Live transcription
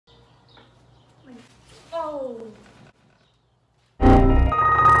No!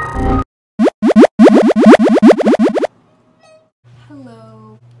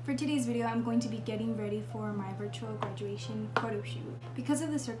 Hello. For today's video, I'm going to be getting ready for my virtual graduation photo shoot. Because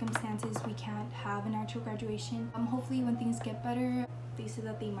of the circumstances, we can't have an actual graduation. Hopefully when things get better, they said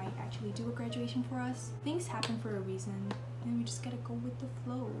that they might actually do a graduation for us. Things happen for a reason, and we just gotta go with the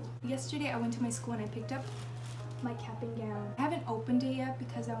flow. Yesterday, I went to my school and I picked up my cap and gown. I haven't opened it yet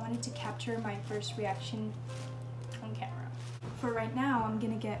because I wanted to capture my first reaction on camera. For right now, I'm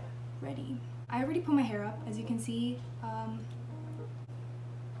gonna get ready. I already put my hair up, as you can see.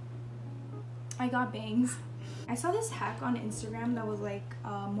 I got bangs. I saw this hack on Instagram that was like,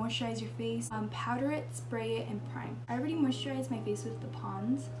 moisturize your face, powder it, spray it, and prime. I already moisturized my face with the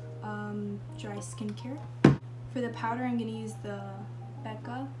Pond's dry skincare. For the powder, I'm gonna use the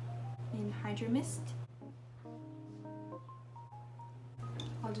Becca in Hydra Mist.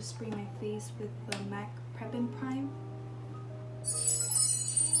 I'll just spray my face with the MAC Prep and Prime.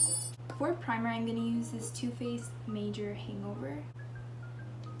 For primer, I'm gonna use this Too Faced Major Hangover.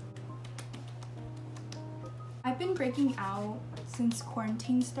 I've been breaking out since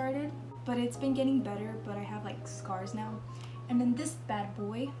quarantine started, but it's been getting better, but I have like scars now. And then this bad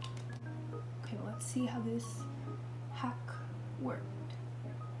boy. Okay, well, let's see how this hack worked.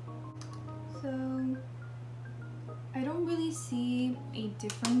 So I don't really see a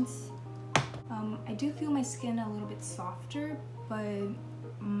difference. I do feel my skin a little bit softer, but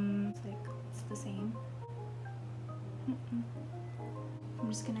it's the same. I'm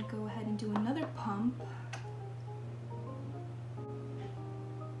just gonna go ahead and do another pump.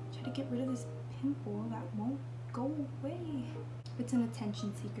 Try to get rid of this pimple that won't go away. It's an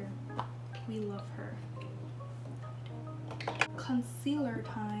attention seeker. We love her. Concealer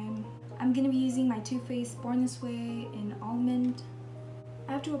time. I'm gonna be using my Too Faced Born This Way in Almond.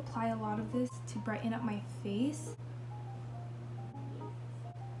 I have to apply a lot of this to brighten up my face.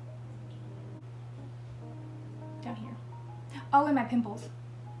 Down here. Oh, and my pimples.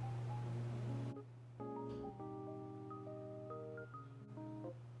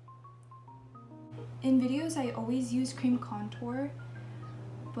 In videos, I always use cream contour,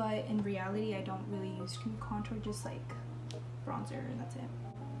 but in reality, I don't really use cream contour, just like bronzer, and that's it.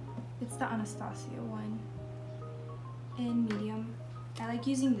 It's the Anastasia one in medium. I like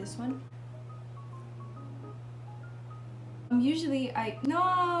using this one. Usually no,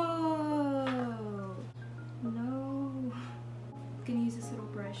 I'm gonna use this little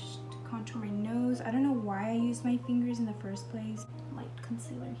brush to contour my nose. I don't know why I used my fingers in the first place. Light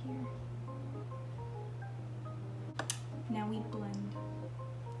concealer here. Now we blend.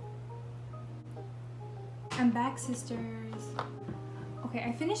 I'm back, sisters. Okay,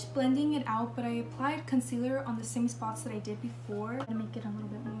 I finished blending it out, but I applied concealer on the same spots that I did before to make it a little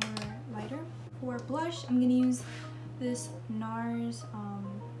bit more lighter. For blush, I'm gonna use this NARS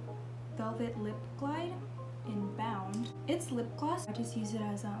Velvet Lip Glide in Bound. It's lip gloss. I just use it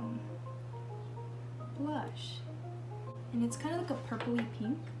as blush. And it's kind of like a purpley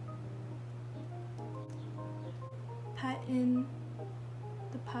pink. Pat in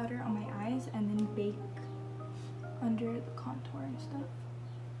the powder on my eyes and then bake under the contour and stuff.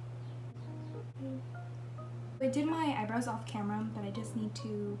 I did my eyebrows off camera, but I just need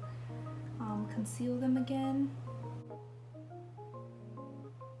to conceal them again.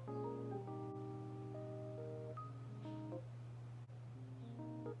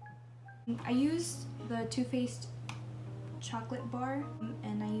 I used the Too Faced chocolate bar,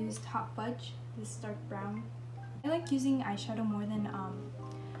 and I used Hot Fudge, this dark brown. I like using eyeshadow more than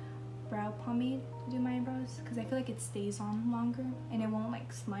brow pomade to do my eyebrows because I feel like it stays on longer and it won't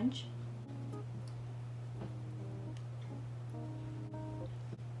like smudge.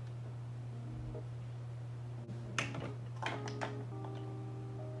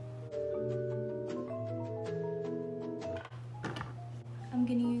 I'm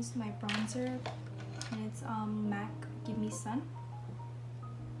gonna use my bronzer, and it's MAC Give Me Sun.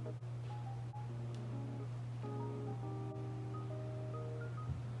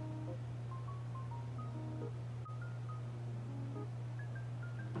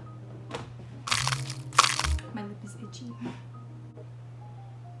 My lip is itchy.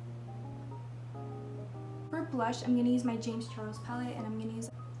 For blush, I'm gonna use my James Charles palette, and I'm gonna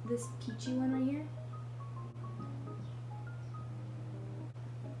use this peachy one right here.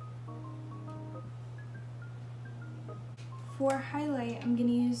 For highlight, I'm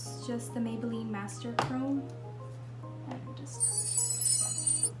gonna use just the Maybelline Master Chrome and just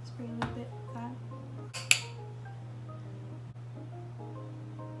spray a little bit of that.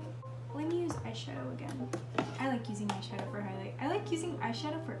 Let me use eyeshadow again. I like using eyeshadow for highlight. I like using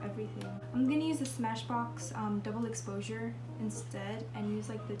eyeshadow for everything. I'm gonna use the Smashbox double exposure instead and use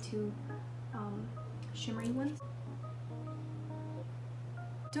like the two shimmery ones.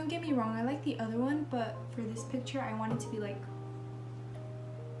 Don't get me wrong, I like the other one, but for this picture I want it to be like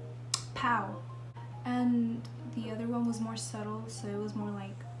pow. And the other one was more subtle, so it was more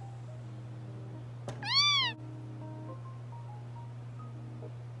like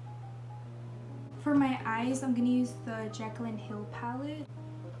for my eyes, I'm gonna use the Jaclyn Hill palette.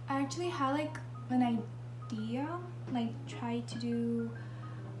 I actually had like an idea, like try to do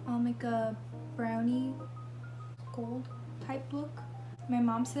like a brownie gold type look. My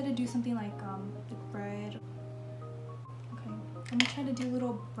mom said to do something like red. Okay, I'm gonna try to do a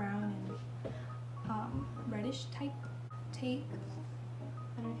little brown and reddish type take.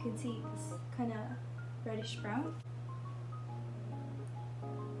 I don't know if you can see, it's kind of reddish brown.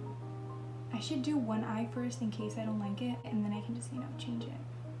 I should do one eye first in case I don't like it, and then I can just, you know, change it.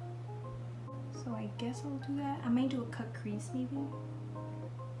 So I guess I'll do that. I might do a cut crease maybe.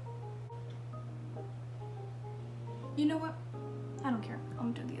 You know what? I don't care.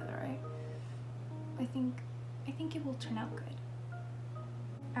 I'm gonna do the other eye. I think it will turn out good.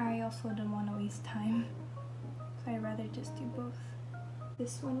 I also don't want to waste time, so I'd rather just do both.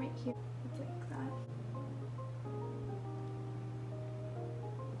 This one right here, it's like that.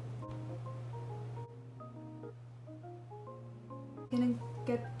 I'm gonna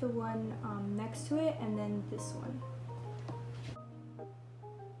get the one next to it and then this one.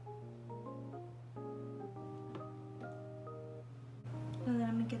 And then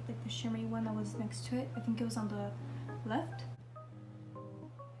I'm gonna get like the shimmery one that was next to it. I think it was on the left.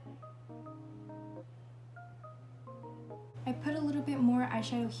 I put a little bit more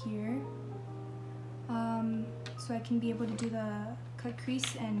eyeshadow here so I can be able to do the cut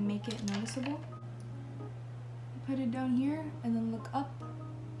crease and make it noticeable. Put it down here and then look up,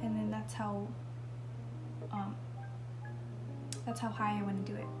 and then that's how high I want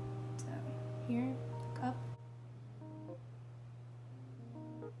to do it. So here, look up.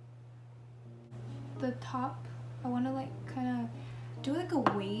 The top, I want to like kind of do like a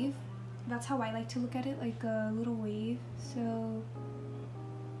wave. That's how I like to look at it, like a little wave. So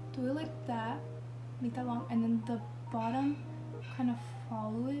do it like that, make that long, and then the bottom kind of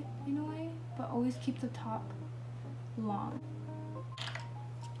follow it in a way, but always keep the top long.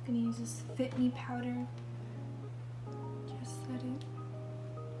 I'm gonna use this Fit Me powder. Just let it.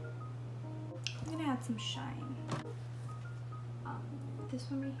 I'm gonna add some shine. This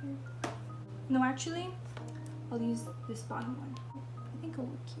one right here. No, actually, I'll use this bottom one. I think it'll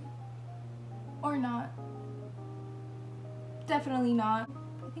look cute. Or not. Definitely not.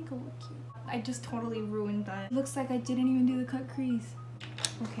 I think it'll look cute. I just totally ruined that. Looks like I didn't even do the cut crease.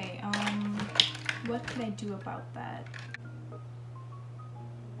 Okay, what could I do about that?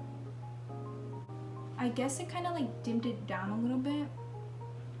 I guess it kind of like dimmed it down a little bit.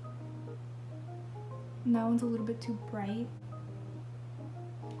 And that one's a little bit too bright.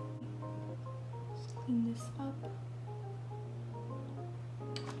 Just clean this up.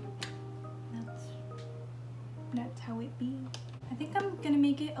 That's how it be. I think I'm gonna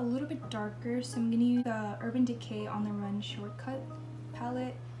make it a little bit darker, so I'm gonna use the Urban Decay On The Run Shortcut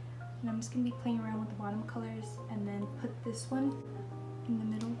palette, and I'm just gonna be playing around with the bottom colors and then put this one in the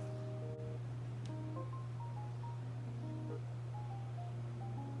middle.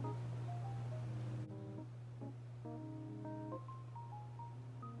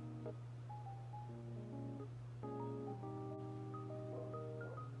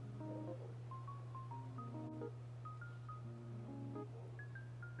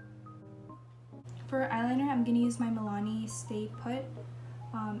 For eyeliner, I'm gonna use my Milani Stay Put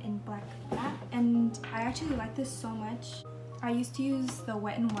in Black Matte, and I actually like this so much. I used to use the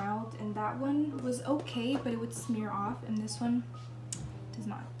Wet n Wild, and that one was okay, but it would smear off, and this one does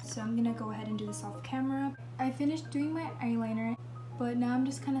not. So I'm gonna go ahead and do this off camera. I finished doing my eyeliner, but now I'm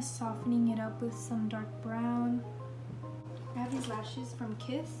just kind of softening it up with some dark brown. I have these lashes from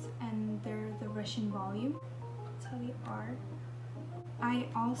Kiss, and they're the Russian Volume. That's how they are. I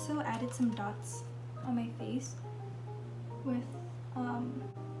also added some dots on my face with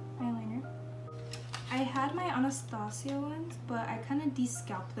eyeliner. I had my Anastasia ones, but I kind of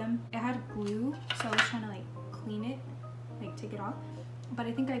de-scalped them. It had glue, so I was trying to like clean it, like take it off. But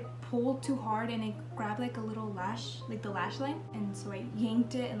I think I pulled too hard and it grabbed like a little lash, like the lash line, and so I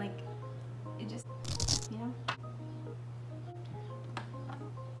yanked it and like it just, you know.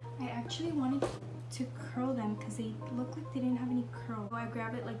 I actually wanted to curl them because they look like they didn't have any curl. So I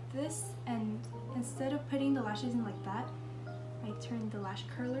grab it like this, and instead of putting the lashes in like that, I turn the lash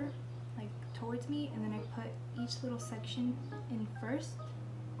curler like towards me, and then I put each little section in first,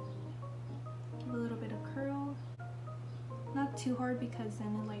 too hard because then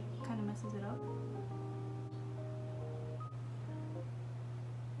it like kind of messes it up.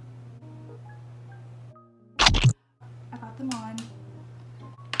 I got them on.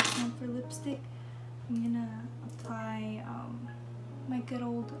 And for lipstick, I'm gonna apply my good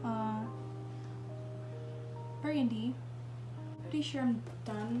old burgundy. Pretty sure I'm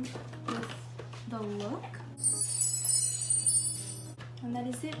done with the look. And that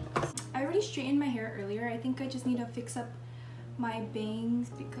is it. I already straightened my hair earlier. I think I just need to fix up my bangs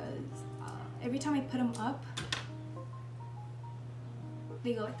because every time I put them up,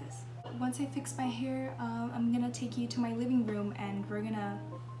 they go like this. Once I fix my hair, I'm gonna take you to my living room and we're gonna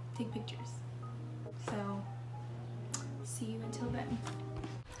take pictures. So, see you until then.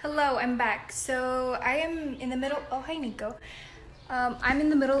 Hello, I'm back. So I am in the middle, oh hi Nico. I'm in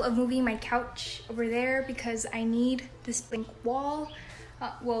the middle of moving my couch over there because I need this blank wall.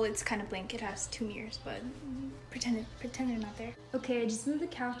 Well, it's kind of blank, it has 2 mirrors, but pretend they're not there. Okay, I just moved the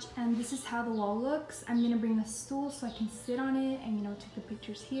couch and this is how the wall looks. I'm gonna bring a stool so I can sit on it and, you know, take the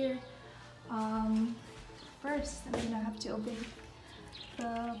pictures here. First, I'm gonna have to open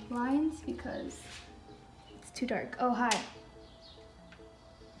the blinds because it's too dark. Oh, hi.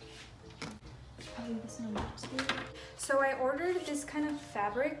 So I ordered this kind of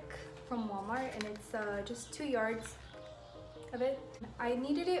fabric from Walmart and it's just 2 yards of it. I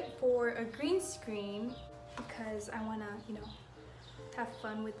needed it for a green screen because I want to, you know, have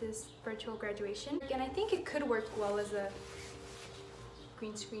fun with this virtual graduation. And I think it could work well as a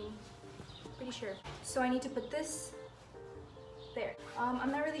green screen, pretty sure. So I need to put this there.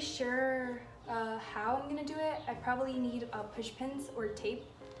 I'm not really sure how I'm gonna do it. I probably need push pins or tape.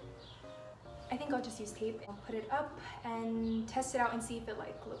 I think I'll just use tape. I'll put it up and test it out and see if it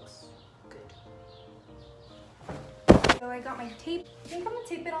like looks good. So I got my tape. I think I'm gonna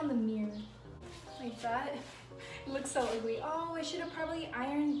tape it on the mirror like that. It looks so ugly. Oh, I should have probably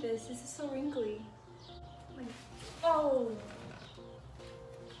ironed this. This is so wrinkly. Like, oh.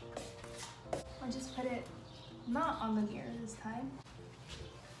 I'll just put it not on the mirror this time.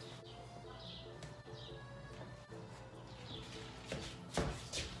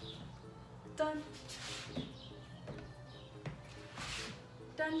 Done.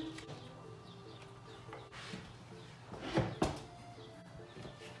 Done.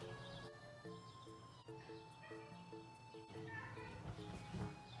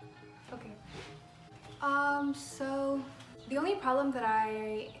 Okay. So the only problem that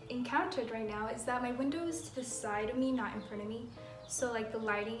I encountered right now is that my window is to the side of me, not in front of me. So like the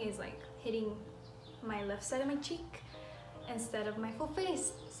lighting is like hitting my left side of my cheek instead of my full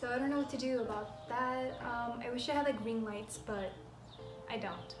face. So I don't know what to do about that. I wish I had like ring lights, but I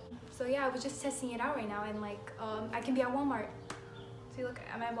don't. So yeah, I was just testing it out right now and like I can be at Walmart. See, look,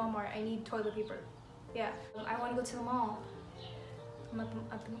 I'm at Walmart. I need toilet paper. Yeah, I want to go to the mall. I'm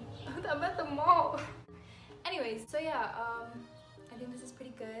at the mall. Anyways, so yeah, I think this is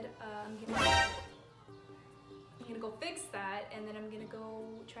pretty good. I'm gonna go fix that and then I'm gonna go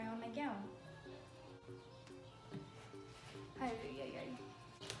try on my gown.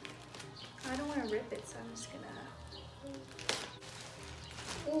 I don't want to rip it, so I'm just gonna...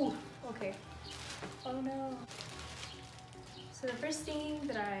 Ooh, okay. Oh no. So the first thing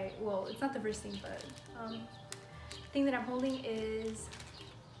that well, it's not the first thing, but the thing that I'm holding is...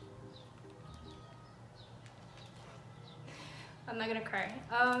 I'm not gonna cry.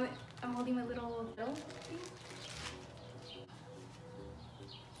 I'm holding my little bill thing.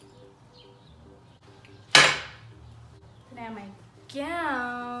 Then I have my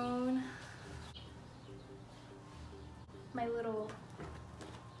gown, my little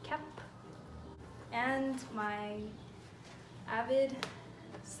cap, and my Avid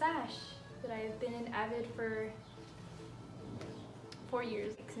sash that I've been in Avid for 4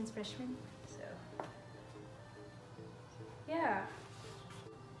 years, like since freshman. So yeah.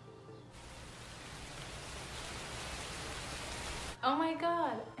 Oh my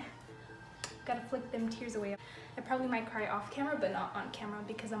god. Gotta flick them tears away. I probably might cry off camera, but not on camera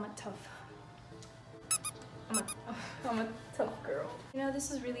because I'm a tough girl. You know,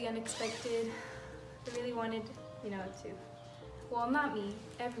 this is really unexpected. I really wanted, you know, to, well, not me,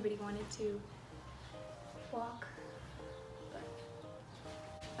 everybody wanted to walk. But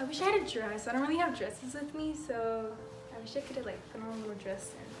I wish I had a dress. I don't really have dresses with me, so I wish I could have like put on a little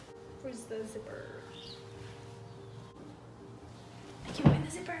dress and where's the zipper? I can't find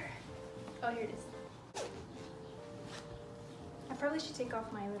the zipper. Oh, here it is. I probably should take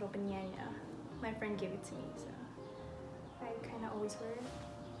off my little banana. My friend gave it to me, so I kind of always wear it.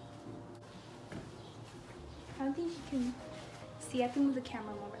 I don't think you can see. I have to move the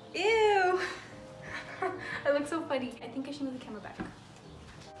camera more. Ew! I look so funny. I think I should move the camera back.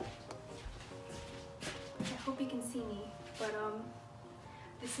 I hope you can see me, but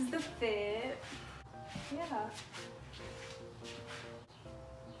this is the fit. Yeah.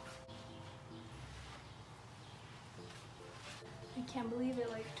 I can't believe it,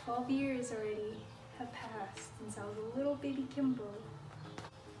 like 12 years already have passed since I was a little baby Kimbo.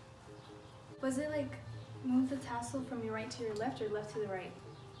 Was it like move the tassel from your right to your left or left to the right?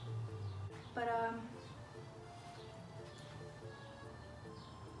 But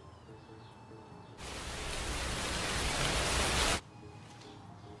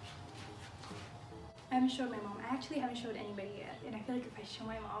I haven't showed my mom. I actually haven't showed anybody yet, and I feel like if I show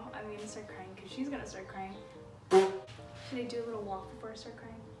my mom, I'm gonna start crying because she's gonna start crying. Should I do a little walk before I start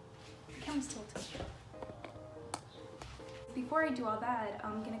crying? The camera's tilted. Before I do all that,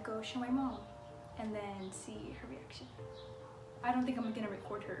 I'm gonna go show my mom and then see her reaction. I don't think I'm gonna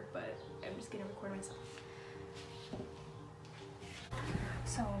record her, but I'm just gonna record myself.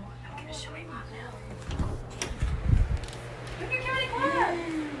 So I'm gonna show my mom now. Look at Kimberly,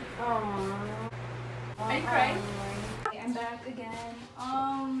 come on! Are you crying? I'm back again.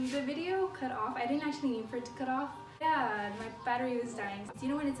 The video cut off. I didn't actually mean for it to cut off. Yeah, my battery was dying. Do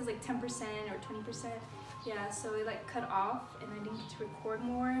you know when it says like 10% or 20%? Yeah, so it like cut off and I didn't get to record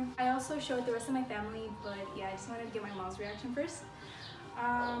more. I also showed the rest of my family, but yeah, I just wanted to get my mom's reaction first.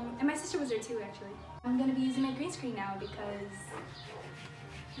 And my sister was there too, actually. I'm gonna be using my green screen now because,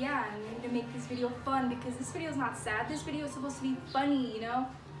 yeah, I need to make this video fun because this video is not sad. This video is supposed to be funny, you know?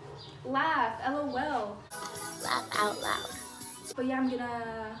 Laugh, LOL. Laugh out loud. But yeah, I'm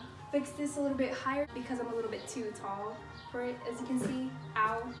gonna fix this a little bit higher because I'm a little bit too tall for it, as you can see.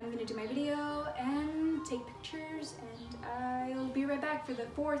 Ow. I'm gonna do my video and take pictures, and I'll be right back for the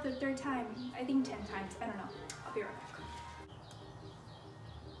 4th or 3rd time. I think 10 times, I don't know. I'll be right back.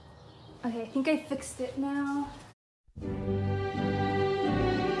 Okay, I think I fixed it now.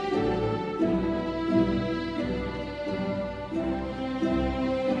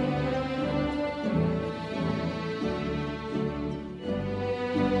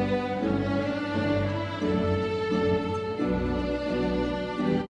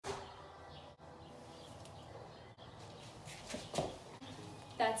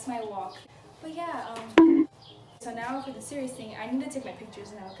 That's my walk. But yeah, so now for the serious thing, I need to take my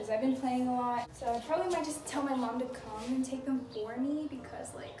pictures now because I've been playing a lot. So I probably might just tell my mom to come and take them for me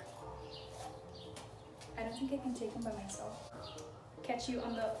because like, I don't think I can take them by myself. Catch you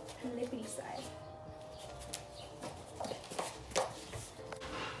on the flippity side.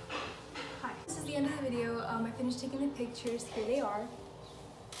 Hi. This is the end of the video. I finished taking the pictures. Here they are.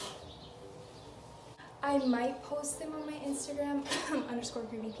 I might post them on my Instagram,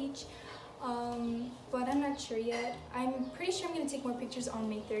 _GrwmPeach, but I'm not sure yet. I'm pretty sure I'm going to take more pictures on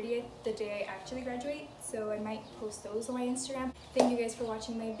May 30th, the day I actually graduate, so I might post those on my Instagram. Thank you guys for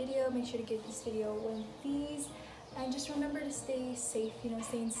watching my video. Make sure to give this video one please, and just remember to stay safe, you know,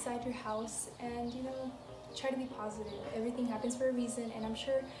 stay inside your house, and, you know, try to be positive. Everything happens for a reason, and I'm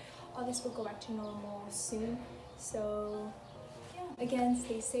sure all this will go back to normal soon, so again,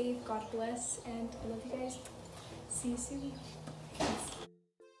 stay safe, God bless, and I love you guys. See you soon.